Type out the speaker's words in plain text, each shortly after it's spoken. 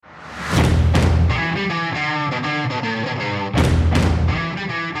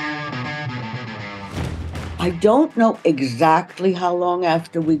I don't know exactly how long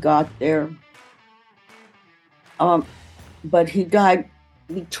after we got there, but he died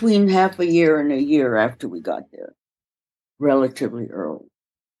between half a year and a year after we got there, relatively early.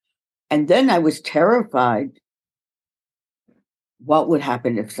 And then I was terrified what would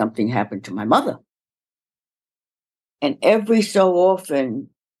happen if something happened to my mother. And every so often,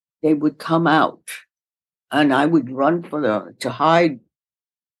 they would come out, and I would run to hide.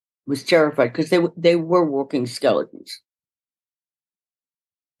 Was terrified because they were walking skeletons.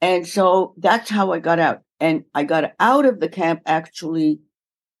 And so that's how I got out. And I got out of the camp actually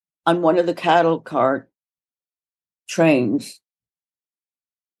on one of the cattle cart trains.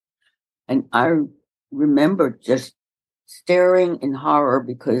 And I remember just staring in horror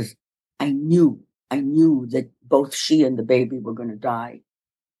because I knew that both she and the baby were going to die.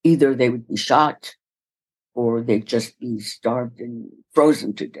 Either they would be shot or they'd just be starved and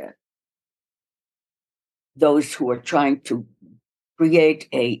frozen to death. Those who are trying to create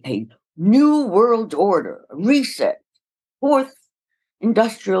a new world order, a reset, fourth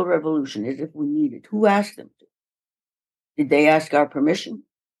industrial revolution, as if we need it. Who asked them to? Did they ask our permission?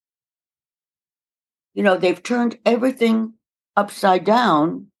 They've turned everything upside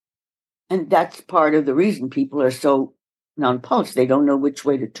down, and that's part of the reason people are so nonplussed. They don't know which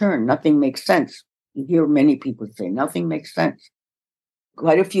way to turn. Nothing makes sense. You hear many people say nothing makes sense.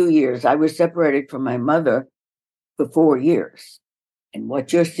 Quite a few years. I was separated from my mother for 4 years. And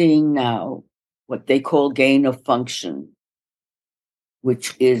what you're seeing now, what they call gain of function,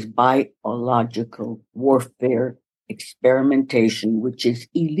 which is biological warfare experimentation, which is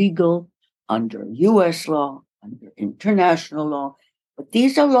illegal under US law, under international law. But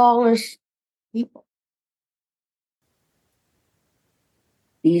these are lawless people.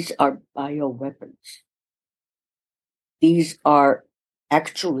 These are bioweapons. These are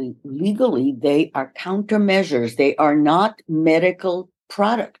actually, legally, they are countermeasures. They are not medical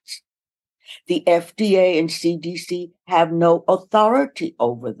products. The FDA and CDC have no authority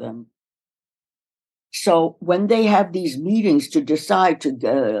over them. So when they have these meetings to decide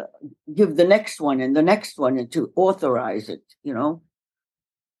to give the next one and to authorize it,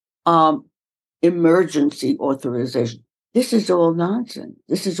 emergency authorization, this is all nonsense.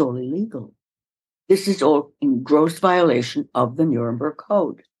 This is all illegal. This is all in gross violation of the Nuremberg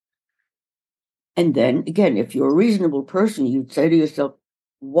Code. And then, again, if you're a reasonable person, you'd say to yourself,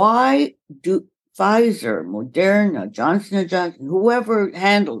 why do Pfizer, Moderna, Johnson & Johnson, whoever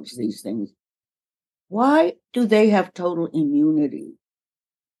handles these things, why do they have total immunity?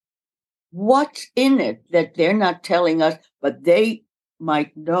 What's in it that they're not telling us, but they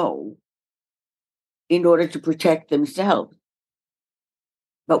might know in order to protect themselves?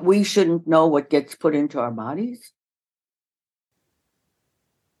 But we shouldn't know what gets put into our bodies?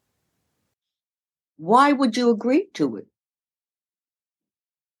 Why would you agree to it?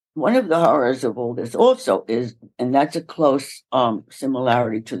 One of the horrors of all this also is, and that's a close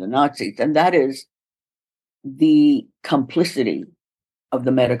similarity to the Nazis, and that is the complicity of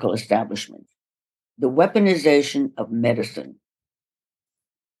the medical establishment, the weaponization of medicine.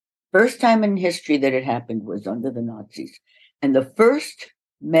 First time in history that it happened was under the Nazis. And the first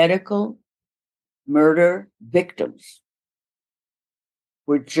medical murder victims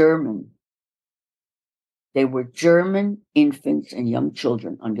were German. They were German infants and young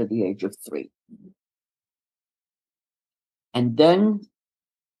children under the age of 3. And then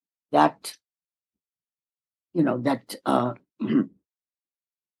that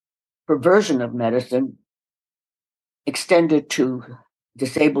perversion of medicine extended to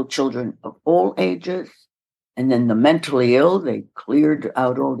disabled children of all ages. And then the mentally ill, they cleared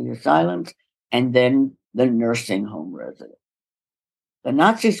out all the asylums, and then the nursing home residents. The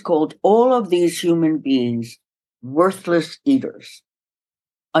Nazis called all of these human beings worthless eaters,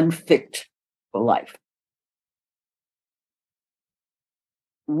 unfit for life.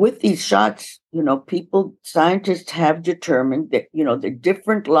 With these shots, scientists have determined that, the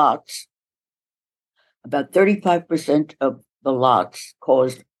different lots, about 35% of the lots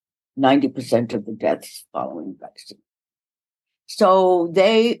caused 90% of the deaths following vaccine. So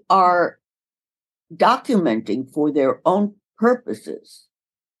they are documenting for their own purposes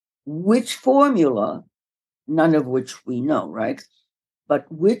which formula, none of which we know, right?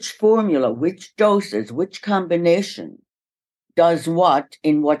 But which formula, which doses, which combination does what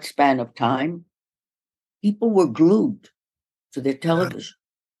in what span of time. People were glued to their television,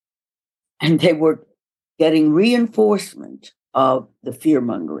 and they were getting reinforcement of the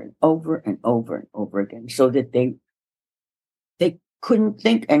fear-mongering over and over and over again, so that they couldn't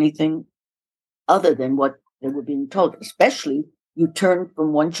think anything other than what they were being told, especially you turn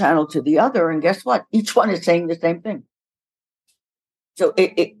from one channel to the other, and guess what? Each one is saying the same thing. So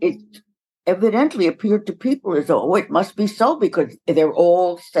it evidently appeared to people as though, oh, it must be so because they're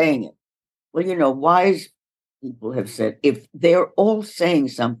all saying it. Well, wise people have said if they're all saying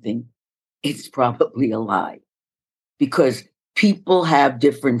something, it's probably a lie because people have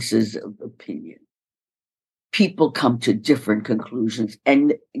differences of opinion. People come to different conclusions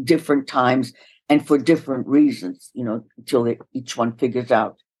and different times and for different reasons, until each one figures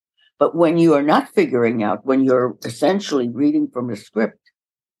out. But when you are not figuring out, when you're essentially reading from a script,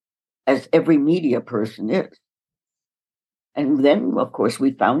 as every media person is, and then, of course,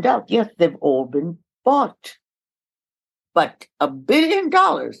 we found out, yes, they've all been bought. But $1 billion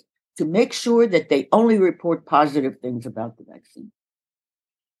to make sure that they only report positive things about the vaccine.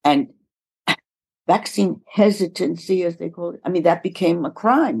 And vaccine hesitancy, as they call it, I mean, that became a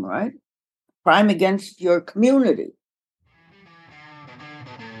crime, right? Crime against your community.